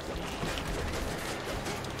now.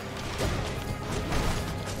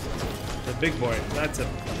 The big boy. That's a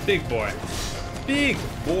big boy. Big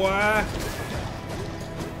boy!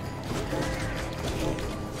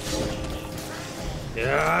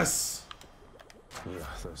 Yes! Ugh,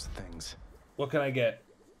 those things. What can I get?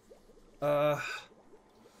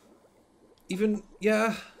 Even,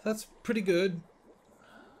 yeah, that's pretty good.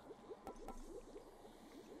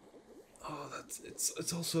 Oh,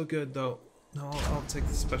 it's also good though. No, I'll take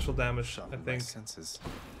the special damage, I My think. senses.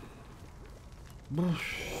 I'll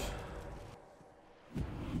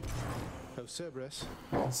Oh, Cerberus.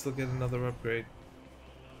 still get another upgrade.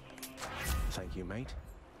 Thank you, mate.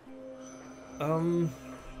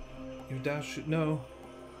 Your dash should, no.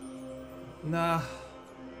 Nah.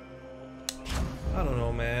 I don't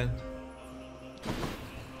know, man.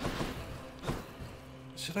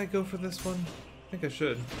 Should I go for this one? I think I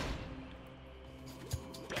should.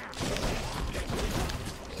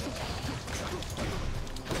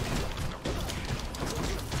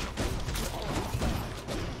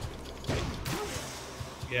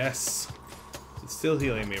 Yes. It's still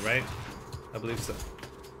healing me, right? I believe so.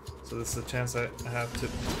 So this is a chance I have to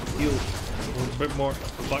heal a little bit more.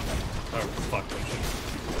 Fuck. Oh, fuck.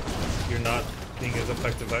 You're not being as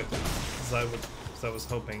effective as I was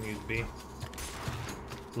hoping you'd be.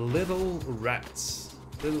 Little rats.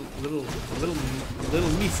 Little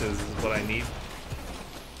mises is what I need.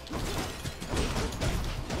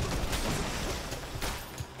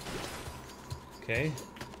 Okay.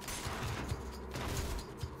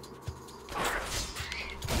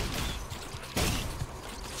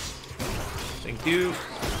 Thank you.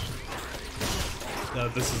 No,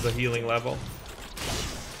 this is the healing level.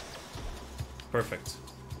 Perfect.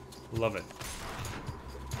 Love it.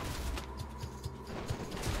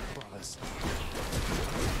 Flawless.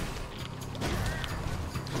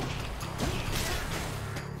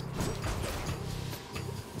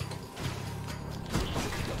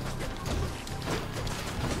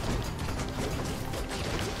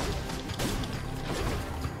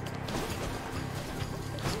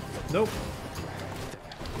 Nope.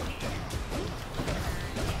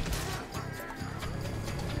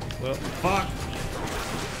 Well, fuck!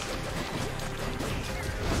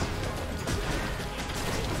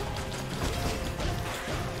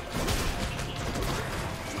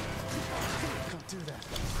 Can't do that.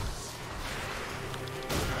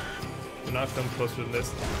 Do not come closer than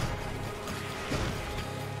this.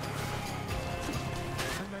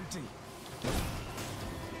 I'm empty.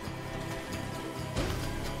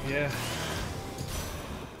 Yeah.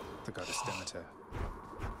 The goddess Demeter.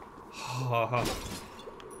 Haha.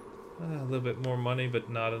 A little bit more money, but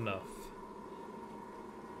not enough.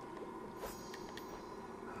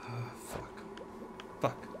 Fuck.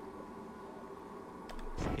 Fuck.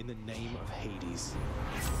 In the name of Hades.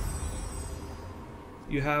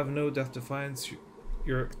 You have no death defiance.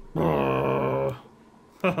 You're. Wow.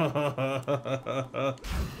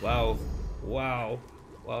 Wow.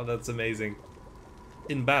 Wow, that's amazing.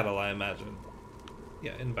 In battle, I imagine.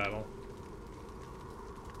 Yeah, in battle.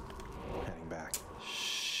 Heading back.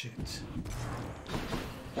 Shit.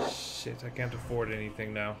 Shit, I can't afford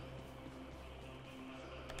anything now.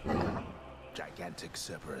 Gigantic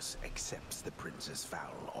Cerberus accepts the prince's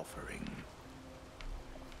foul offering.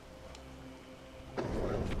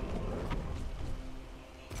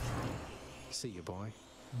 See you, boy.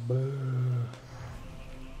 Buh.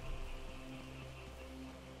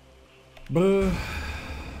 Buh.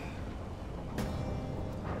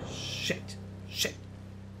 Shit. Shit.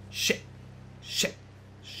 Shit. Shit.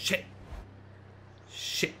 Shit.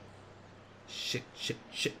 Shit. Shit. Shit.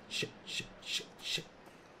 Shit. Shit. Shit. Shit. Shit.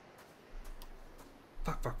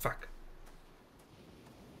 Fuck. Fuck. Fuck.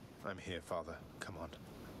 I'm here, Father. Come on.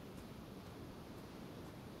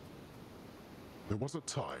 There was a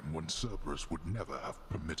time when Cerberus would never have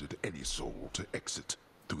permitted any soul to exit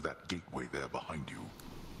through that gateway there behind you.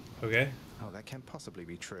 Okay. Oh, that can't possibly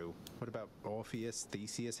be true. What about Orpheus,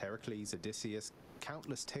 Theseus, Heracles, Odysseus?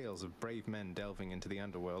 Countless tales of brave men delving into the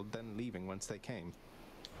underworld, then leaving whence they came.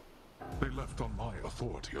 They left on my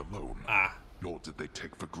authority alone. Ah. Nor did they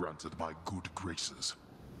take for granted my good graces.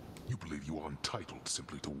 You believe you are entitled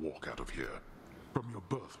simply to walk out of here, from your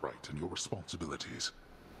birthright and your responsibilities.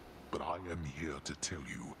 But I am here to tell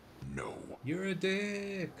you, no. You're a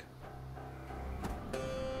dick.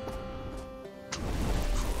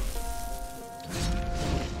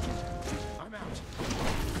 I'm out.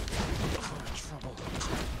 Oh, trouble.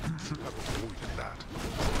 You should have avoided that.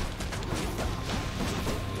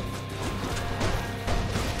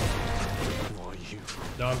 Who are you?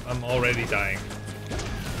 No, I'm already dying.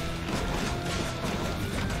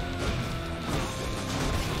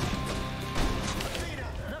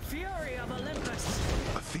 The fury of Olympus.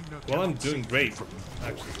 Well, I'm doing great,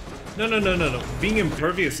 actually. No. Being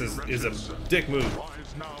impervious is a dick move.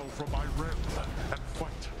 Rise now from my realm and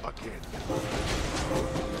fight again.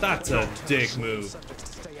 That's a dick move.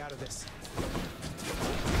 Stay out of this.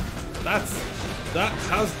 That's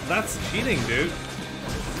cheating, dude.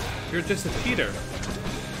 You're just a cheater.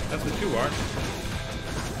 That's what you are.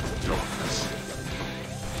 Darkness.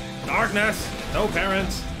 Darkness. No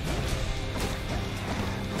parents.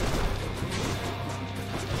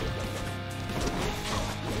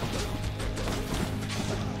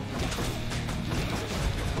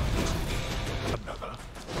 Another.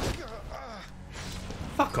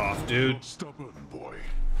 Fuck off, dude. You're stubborn, boy.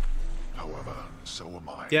 However, so am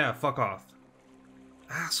I. Yeah, fuck off.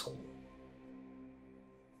 Asshole.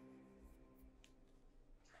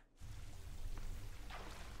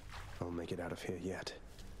 I'll make it out of here yet.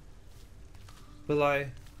 Will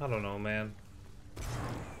I? I don't know, man.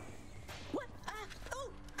 What? Oh,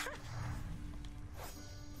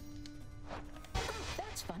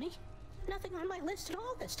 that's funny. Nothing on my list at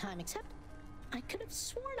all this time, except I could have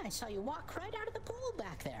sworn I saw you walk right out of the pool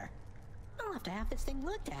back there. I'll have to have this thing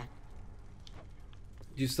looked at.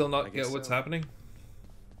 You still not get what's happening?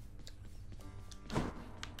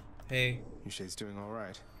 Hey. Yushe's doing all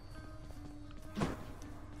right.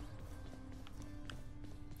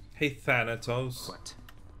 Hey, Thanatos. What?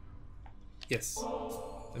 Yes.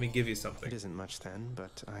 Let me give you something. It isn't much then,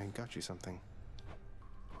 but I got you something.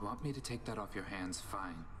 Want me to take that off your hands?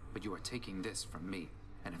 Fine. But you are taking this from me.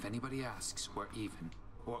 And if anybody asks, we're even.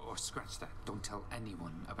 Or scratch that. Don't tell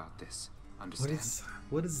anyone about this. Understand?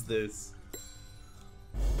 What is this?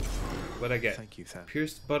 What'd I get? Thank you, Than.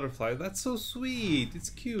 Pierced butterfly. That's so sweet.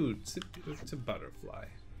 It's cute. It's a butterfly.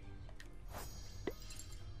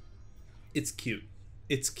 It's cute.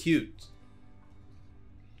 It's cute.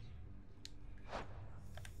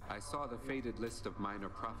 I saw the faded list of minor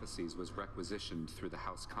prophecies was requisitioned through the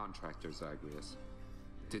house contractor, Zagreus.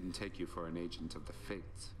 Didn't take you for an agent of the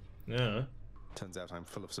fates. Yeah. Turns out I'm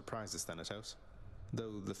full of surprises, Thanatos.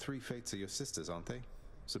 Though the three fates are your sisters, aren't they?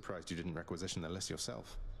 Surprised you didn't requisition the list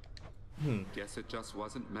yourself. Guess it just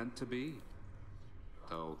wasn't meant to be.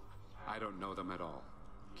 Though, I don't know them at all.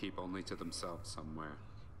 Keep only to themselves somewhere.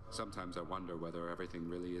 Sometimes I wonder whether everything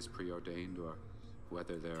really is preordained or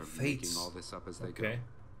whether they're making all this up as they go.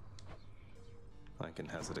 I can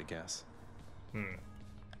hazard a guess.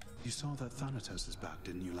 You saw that Thanatos is back,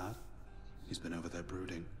 didn't you, lad? He's been over there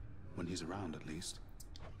brooding. When he's around, at least.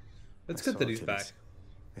 It's good that he's back.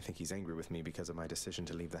 I think he's angry with me because of my decision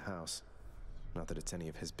to leave the house. Not that it's any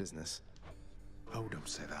of his business. Oh, don't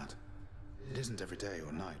say that. It isn't every day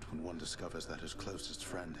or night when one discovers that his closest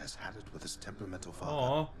friend has had it with his temperamental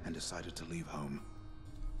father and decided to leave home.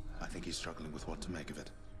 I think he's struggling with what to make of it.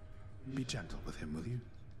 Be gentle with him, will you?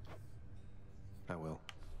 I will.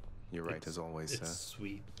 You're right, as always, It's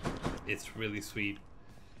sweet. It's really sweet.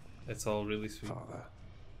 It's all really sweet. Father.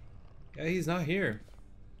 Yeah, he's not here.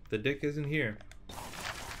 The dick isn't here.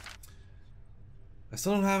 I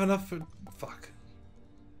still don't have enough for... Fuck.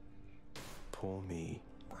 Poor me.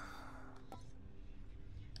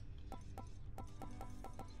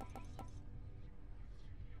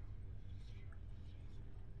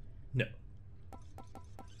 No.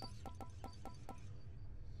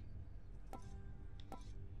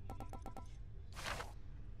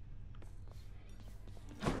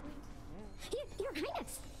 Your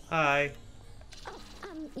Highness. Hi. Oh,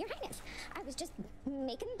 Your Highness. I was just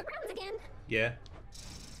making the rounds again. Yeah.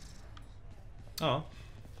 Oh.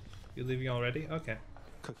 You're leaving already? Okay.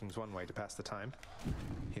 Cooking's one way to pass the time.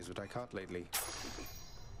 Here's what I caught lately.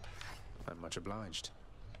 I'm much obliged.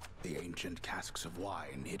 The ancient casks of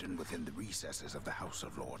wine hidden within the recesses of the House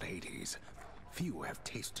of Lord Hades. Few have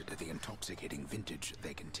tasted the intoxicating vintage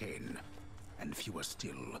they contain, and fewer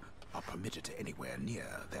still are permitted anywhere near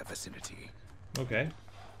their vicinity. Okay.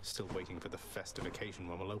 Still waiting for the festive occasion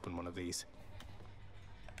when we'll open one of these.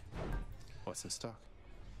 What's in stock?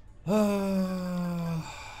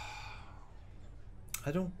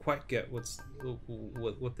 I don't quite get what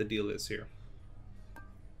the deal is here.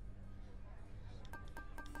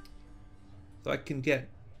 So I can get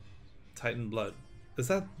Titan blood. Is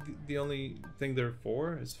that the only thing they're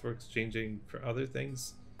for? Is for exchanging for other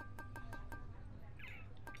things?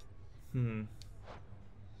 Your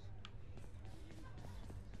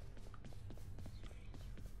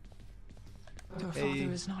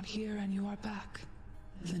father is not here and you are back.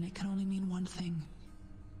 Then it can only mean one thing.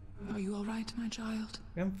 Are you all right, my child?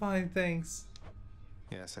 I'm fine, thanks.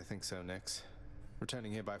 Yes, I think so, Nyx.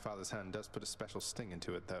 Returning here by father's hand does put a special sting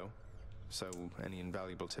into it, though. So, any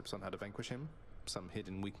invaluable tips on how to vanquish him? Some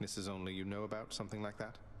hidden weaknesses only you know about, something like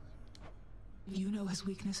that? You know his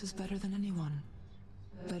weaknesses better than anyone.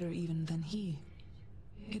 Better even than he.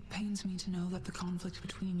 It pains me to know that the conflict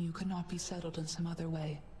between you could not be settled in some other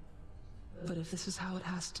way. But if this is how it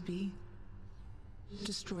has to be,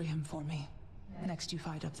 destroy him for me. Next you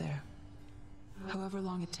fight up there. However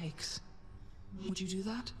long it takes. Would you do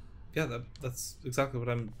that? Yeah, that's exactly what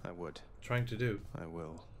I would. Trying to do. I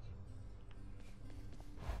will.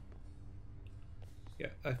 Yeah,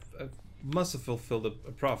 I must have fulfilled a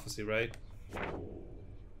prophecy, right?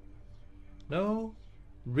 No?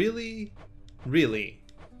 Really? Really?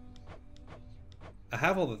 I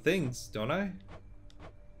have all the things, don't I?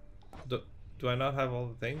 Do I not have all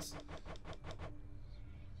the things?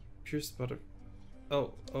 Pierce butter.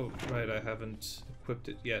 Oh, right, I haven't equipped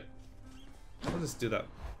it yet. I'll just do that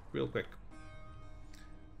real quick.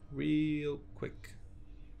 Real quick.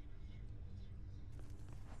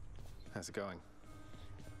 How's it going?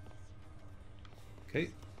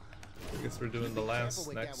 Okay. I guess we're doing the last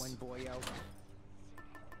next.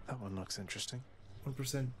 That one looks interesting.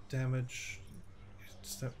 1% damage.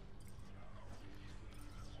 Just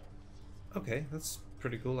okay, that's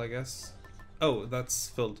pretty cool, I guess. Oh, that's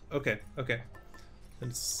filled. Okay.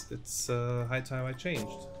 It's high time I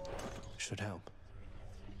changed. Should help.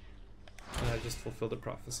 And I just fulfilled a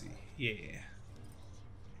prophecy. Yeah.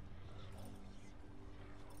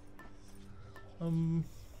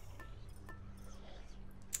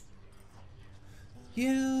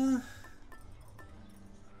 Yeah.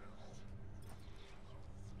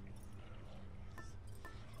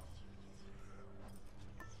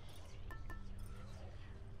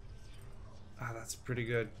 That's pretty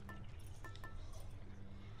good.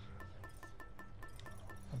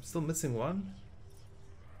 I'm still missing one.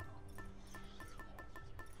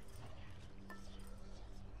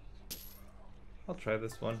 I'll try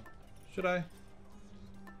this one. Should I?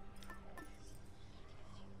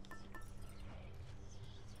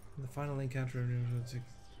 The final encounter.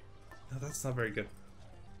 No, that's not very good.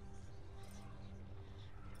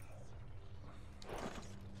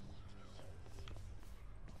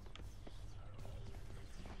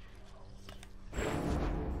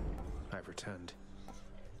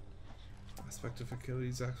 Aspect of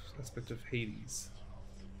Achilles, aspect of Hades.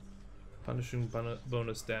 Punishing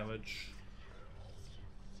bonus damage.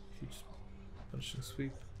 Punishing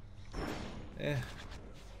sweep. Eh.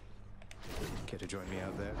 Care to join me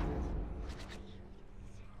out there?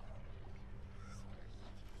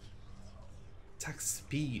 Attack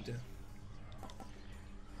speed.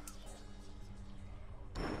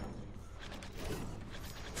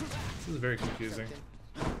 This is very confusing.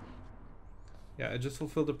 Yeah, I just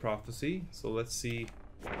fulfilled a prophecy, so let's see.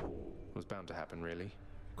 Was bound to happen, really.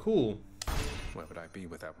 Cool. Where would I be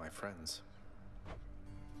without my friends?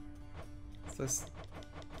 So that's...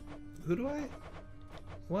 Who do I...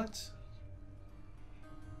 What?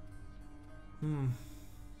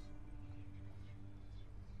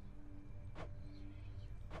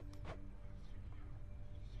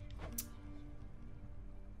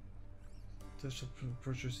 Touch shall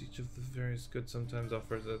purchase each of the various goods sometimes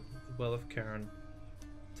offers at the Well of Karen.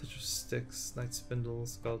 Touch of sticks, night spindle,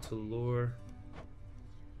 skeletal lure.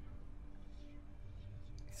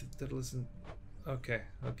 That listen. Okay,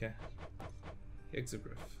 okay.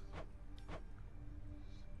 Exogryph.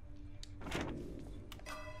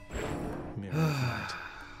 Mirror of Night.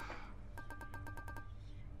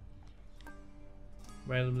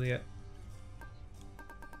 Randomly.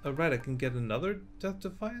 Oh, right, I can get another Death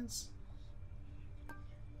Defiance?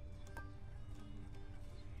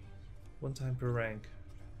 One time per rank.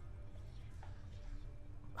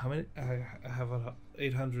 How many? I have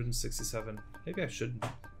 867. Maybe I should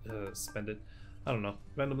spend it. I don't know.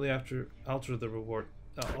 Randomly alter the reward.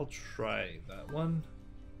 I'll try that one.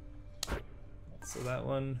 So that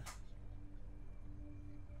one.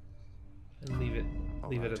 And leave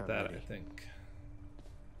it at that, I think.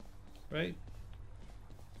 Right?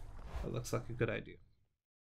 That looks like a good idea.